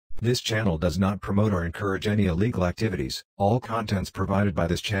This channel does not promote or encourage any illegal activities. All contents provided by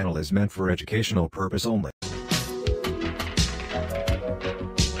this channel is meant for educational purpose only.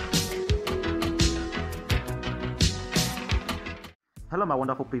 Hello my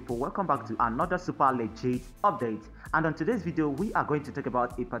wonderful people, welcome back to another super legit update. And on today's video we are going to talk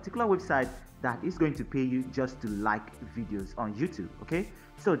about a particular website that is going to pay you just to like videos on YouTube. Okay,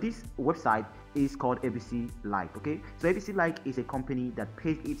 so this website is called ABC Like. Okay, so ABC Like is a company that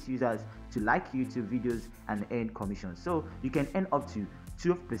pays its users to like YouTube videos and earn commissions. So you can earn up to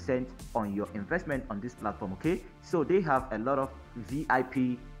 12% on your investment on this platform. Okay, so they have a lot of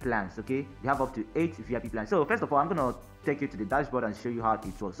VIP plans. Okay, they have up to 8 VIP plans. So first of all, I'm gonna take you to the dashboard and show you how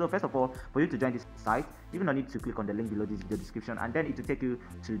it works. So first of all, for you to join this site, you're gonna need to click on the link below this video description, and then it will take you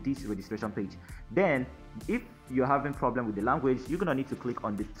to this registration page. Then if you're having problem with the language, you're gonna need to click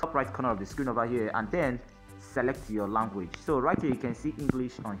on the top right corner of the screen over here and then select your language. So right here you can see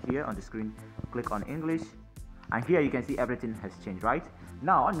English on here on the screen. Click on English, and here you can see everything has changed. Right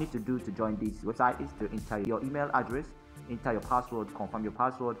now, all you need to do to join this website is to enter your email address, enter your password, confirm your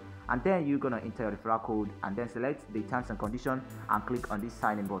password, and then you're gonna enter your referral code and then select the terms and conditions and click on this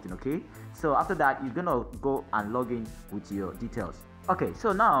sign in button. Okay, so after that you're gonna go and log in with your details. Okay,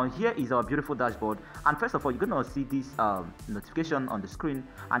 so now here is our beautiful dashboard, and first of all you're gonna see this notification on the screen,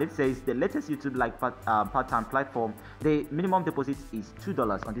 and it says the latest YouTube Like part-time platform. The minimum deposit is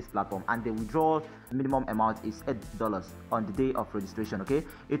 $2 on this platform, and the withdrawal minimum amount is $8 on the day of registration. Okay,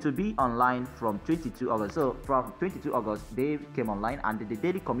 it will be online from 22 August. So from 22 August they came online, and the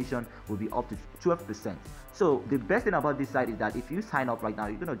daily commission will be up to 12%. So the best thing about this site is that if you sign up right now,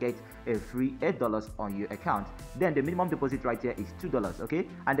 you're gonna get a free $8 on your account. Then the minimum deposit right here is $2. Okay,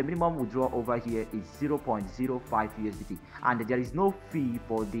 and the minimum withdrawal over here is 0.05 USDT, and there is no fee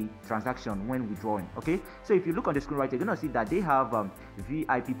for the transaction when withdrawing. Okay, so if you look on the screen right, you're gonna see that they have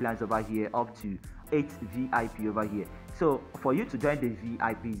VIP plans over here, up to 8 VIP over here. So for you to join the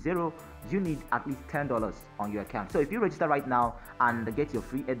VIP 0, you need at least $10 on your account. So if you register right now and get your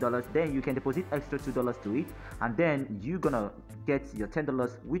free $8, then you can deposit extra $2 to it, and then you're gonna get your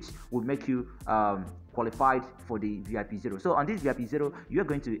 $10, which will make you qualified for the VIP 0. So on this VIP 0, you're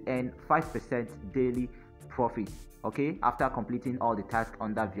going to earn 5% daily profit. Okay, after completing all the tasks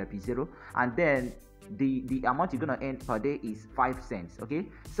on that VIP 0, and then the amount you're gonna earn per day is 5 cents. Okay,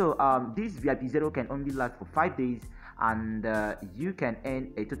 so this VIP 0 can only last for 5 days, and you can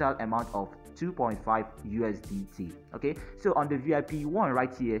earn a total amount of 2.5 USDT. Okay, so on the VIP 1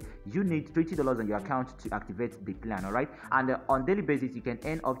 right here, you need $20 on your account to activate the plan. All right, and on daily basis you can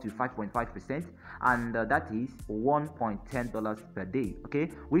earn up to 5.5%, and that is $1.10 per day. Okay,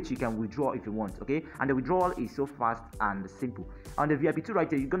 which you can withdraw if you want. Okay, and the withdrawal is so fast and simple. On the VIP 2 right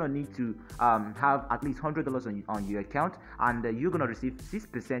here, you're gonna need to have at least $100 on your account, and you're gonna receive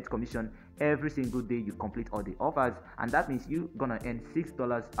 6% commission every single day you complete all the offers, and that means you're gonna earn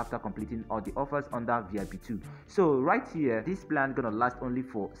 $6 after completing all the offers under VIP 2. So right here, this plan gonna last only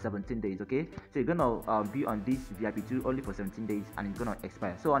for 17 days. Okay, so you're gonna be on this VIP 2 only for 17 days, and it's gonna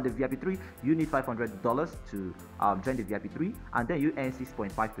expire. So on the VIP 3, you need $500 to join the VIP 3, and then you earn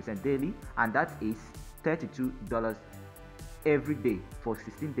 6.5% daily, and that is $32 every day for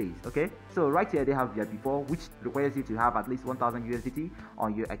 16 days. Okay, so right here they have VIP 4, which requires you to have at least 1000 USDT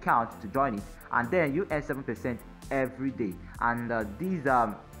on your account to join it, and then you earn 7% every day, and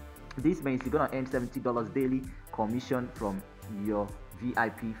this means you're gonna earn $70 daily commission from your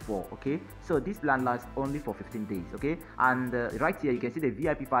VIP 4. Okay, so this plan lasts only for 15 days. Okay, and right here you can see the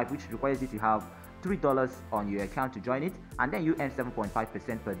VIP 5, which requires you to have $3 on your account to join it, and then you earn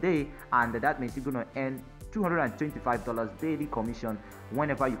 7.5% per day, and that means you're gonna earn $225 daily commission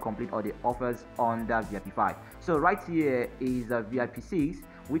whenever you complete all the offers on the VIP 5. So right here is a VIP 6,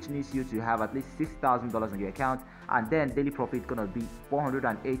 which needs you to have at least $6,000 on your account, and then daily profit gonna be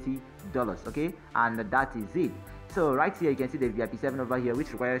 $480. Okay, and that is it. So right here you can see the VIP 7 over here,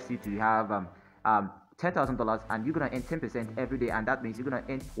 which requires you to have $10,000, and you're gonna earn 10% every day, and that means you're gonna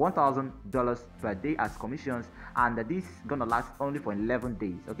earn $1,000 per day as commissions, and this is gonna last only for 11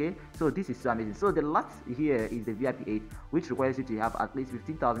 days. Okay, so this is so amazing. So the last here is the VIP 8, which requires you to have at least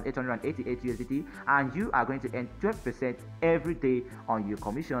 15,888 USDT, and you are going to earn 12% every day on your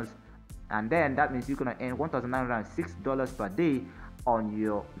commissions, and then that means you're gonna earn $1,906 per day on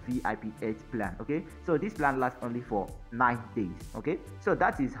your VIP 8 plan. Okay, so this plan lasts only for 9 days. Okay, so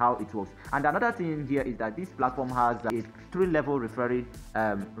that is how it works. And another thing here is that this platform has a 3-level referral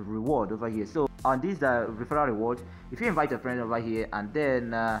reward over here. So on this referral reward, if you invite a friend over here and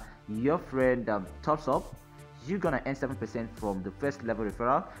then your friend tops up, you're gonna earn 7% from the first level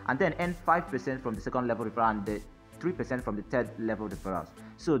referral, and then earn 5% from the second level referral, and 3% from the third level referrals.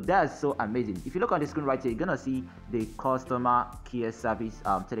 So that's so amazing. If you look on the screen right here, you're gonna see the customer care service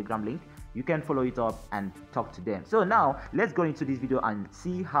Telegram link. You can follow it up and talk to them. So now let's go into this video and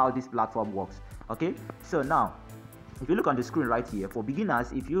see how this platform works. Okay, so now if you look on the screen right here, for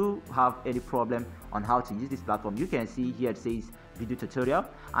beginners, if you have any problem on how to use this platform, you can see here it says video tutorial.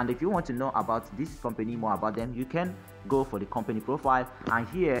 And if you want to know about this company, more about them, you can go for the company profile, and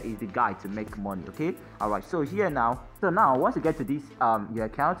here is the guide to make money. Okay, all right, so here now, once you get to this your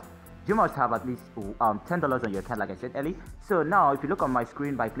account, you must have at least $10 on your account, like I said earlier. So now if you look on my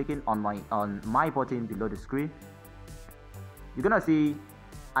screen by clicking on my button below the screen, you're gonna see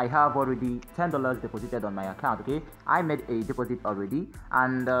I have already $10 deposited on my account. Okay, I made a deposit already,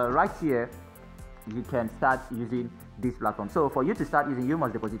 and right here you can start using this platform. So for you to start using, you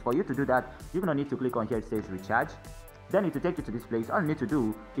must deposit. For you to do that, you're gonna need to click on here, it says recharge. Then it will take you to this place. All you need to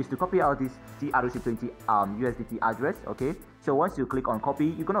do is to copy out this TRC20 USDT address. Okay, so once you click on copy,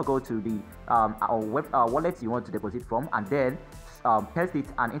 you're gonna go to the wallet you want to deposit from, and then paste it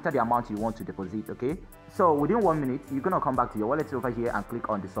and enter the amount you want to deposit. Okay, so within 1 minute, you're gonna come back to your wallet over here and click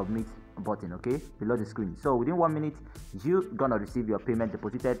on the submit button, okay, below the screen. So within 1 minute, you're gonna receive your payment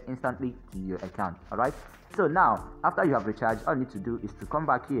deposited instantly to your account. All right, so now after you have recharged, all you need to do is to come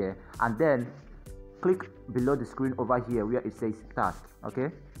back here and then click below the screen over here where it says task.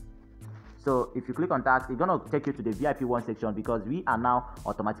 Okay, so if you click on task, it's gonna take you to the VIP1 section, because we are now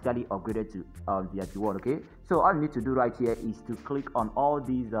automatically upgraded to VIP1. Okay, so all you need to do right here is to click on all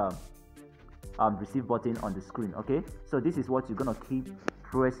these receive button on the screen. Okay, so this is what you're gonna keep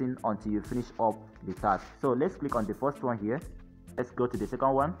pressing until you finish up the task. So let's click on the first one here. Let's go to the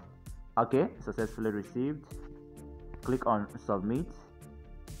second one. Okay, successfully received. Click on submit,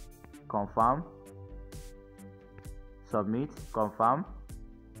 confirm, submit, confirm.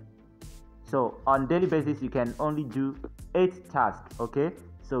 So on daily basis, you can only do 8 tasks. Okay,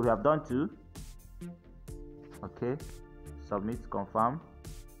 so we have done 2. Okay, submit, confirm.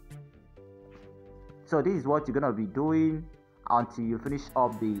 So this is what you're gonna be doing until you finish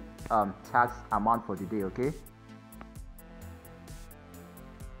up the tax amount for the day. Okay,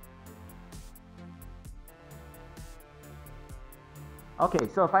 okay,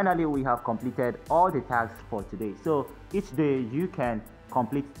 so finally we have completed all the tasks for today. So each day you can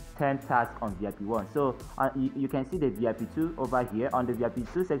complete 10 tasks on VIP1. So you can see the VIP2 over here. On the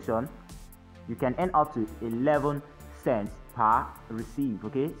VIP2 section, you can earn up to 11 cents per receive.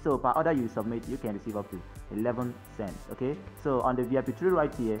 Okay, so per order you submit, you can receive up to 11 cents. Okay, so on the VIP3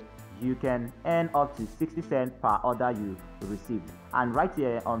 right here, you can earn up to 60 cents per order you received, and right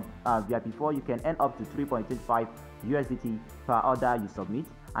here on VIP4, you can earn up to 3.25 USDT per order you submit.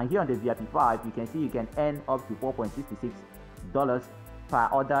 And here on the VIP5, you can see you can earn up to $4.66 per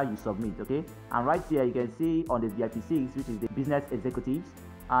order you submit. Okay, and right here you can see on the VIP6, which is the business executives,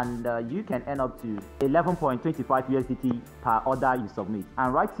 and you can earn up to 11.25 USDT per order you submit.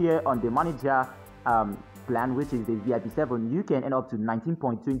 And right here on the manager plan, which is the VIP7, you can earn up to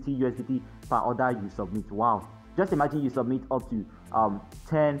 19.20 USDT per order you submit. Wow, just imagine you submit up to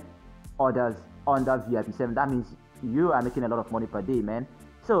 10 orders under VIP7. That means you are making a lot of money per day, man.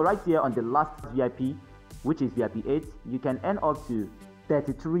 So right here on the last VIP, which is VIP8, you can earn up to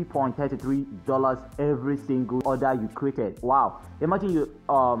 $33.33 every single order you created. Wow, imagine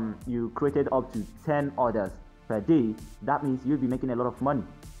you created up to 10 orders per day. That means you'll be making a lot of money.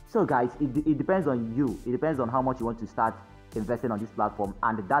 So guys, it depends on you. It depends on how much you want to start investing on this platform,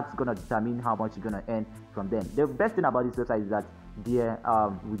 and that's gonna determine how much you're gonna earn from them. The best thing about this website is that their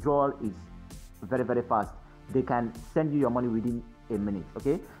withdrawal is very, very fast. They can send you your money within a minute.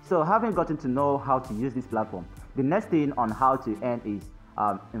 Okay, so having gotten to know how to use this platform, the next thing on how to earn is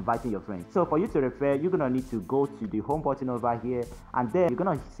inviting your friends. So for you to refer, you're gonna need to go to the home button over here, and then you're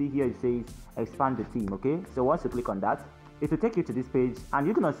gonna see here it says expand the team. Okay, so once you click on that, it will take you to this page, and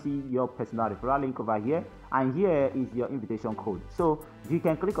you're gonna see your personal referral link over here, and here is your invitation code. So you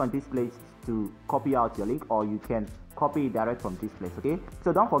can click on this place to copy out your link, or you can copy it direct from this place. Okay,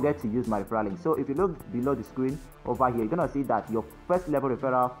 so don't forget to use my referral link. So if you look below the screen over here, you're gonna see that your first level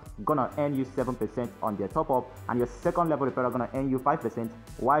referral gonna earn you 7% on their top up, and your second level referral gonna earn you 5%,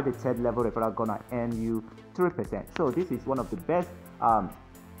 while the third level referral gonna earn you 3%. So this is one of the best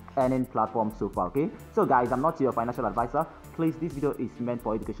earning platform so far. Okay, so guys, I'm not your financial advisor. Please, this video is meant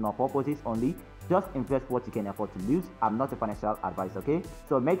for educational purposes only. Just invest what you can afford to lose. I'm not a financial advisor. Okay,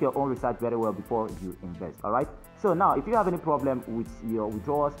 so make your own research very well before you invest. All right, so now if you have any problem with your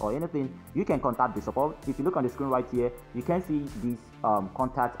withdrawals or anything, you can contact the support. If you look on the screen right here, you can see this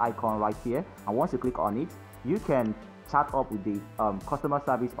contact icon right here, and once you click on it, you can chat up with the customer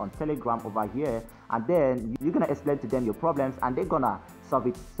service on Telegram over here, and then you're gonna explain to them your problems, and they're gonna solve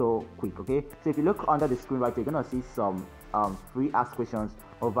it so quick. Okay, so if you look under the screen right, you're gonna see some free ask questions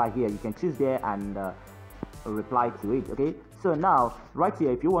over here. You can choose there and reply to it. Okay, so now right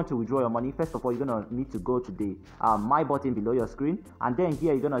here, if you want to withdraw your money, first of all, you're gonna need to go to the my button below your screen, and then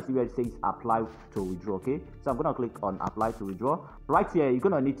here you're gonna see where it says apply to withdraw. Okay, so I'm gonna click on apply to withdraw. Right here, you're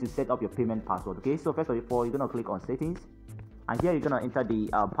gonna need to set up your payment password. Okay, so first of all, you're gonna click on settings, and here you're gonna enter the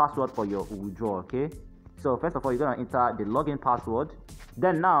password for your withdrawal. Okay, so first of all, you're gonna enter the login password.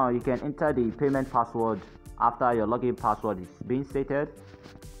 Then now you can enter the payment password after your login password is being stated.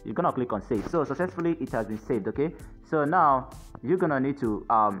 You're gonna click on save. So successfully it has been saved. Okay, so now you're gonna need to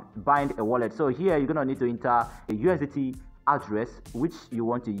bind a wallet. So here you're gonna need to enter a USDT address which you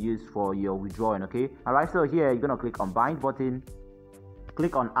want to use for your withdrawing. Okay, all right, so here you're gonna click on bind button,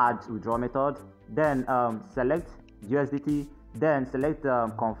 click on add withdrawal method, then select USDT, then select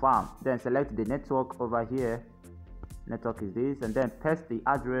confirm, then select the network over here. Network is this, and then paste the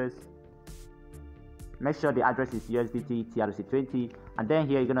address. Make sure the address is USDT TRC20, and then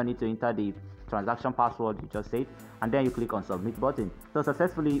here you're gonna need to enter the transaction password you just said, and then you click on submit button. So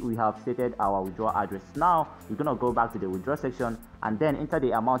successfully we have stated our withdrawal address. Now you're gonna go back to the withdraw section and then enter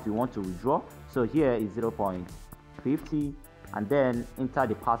the amount you want to withdraw. So here is 0.50, and then enter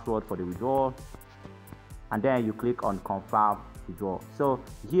the password for the withdrawal, and then you click on confirm withdrawal. So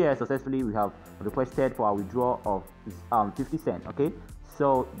here successfully we have requested for a withdrawal of 50 cents. Okay,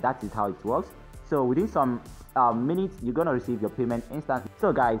 so that is how it works. So within some minutes, you're gonna receive your payment instantly.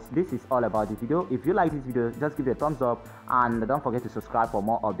 So guys, this is all about this video. If you like this video, just give it a thumbs up, and don't forget to subscribe for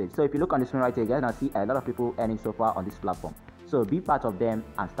more updates. So if you look on the screen right here, you're gonna see a lot of people earning so far on this platform. So be part of them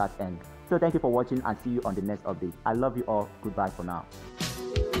and start earning. So thank you for watching, and see you on the next update. I love you all. Goodbye for now.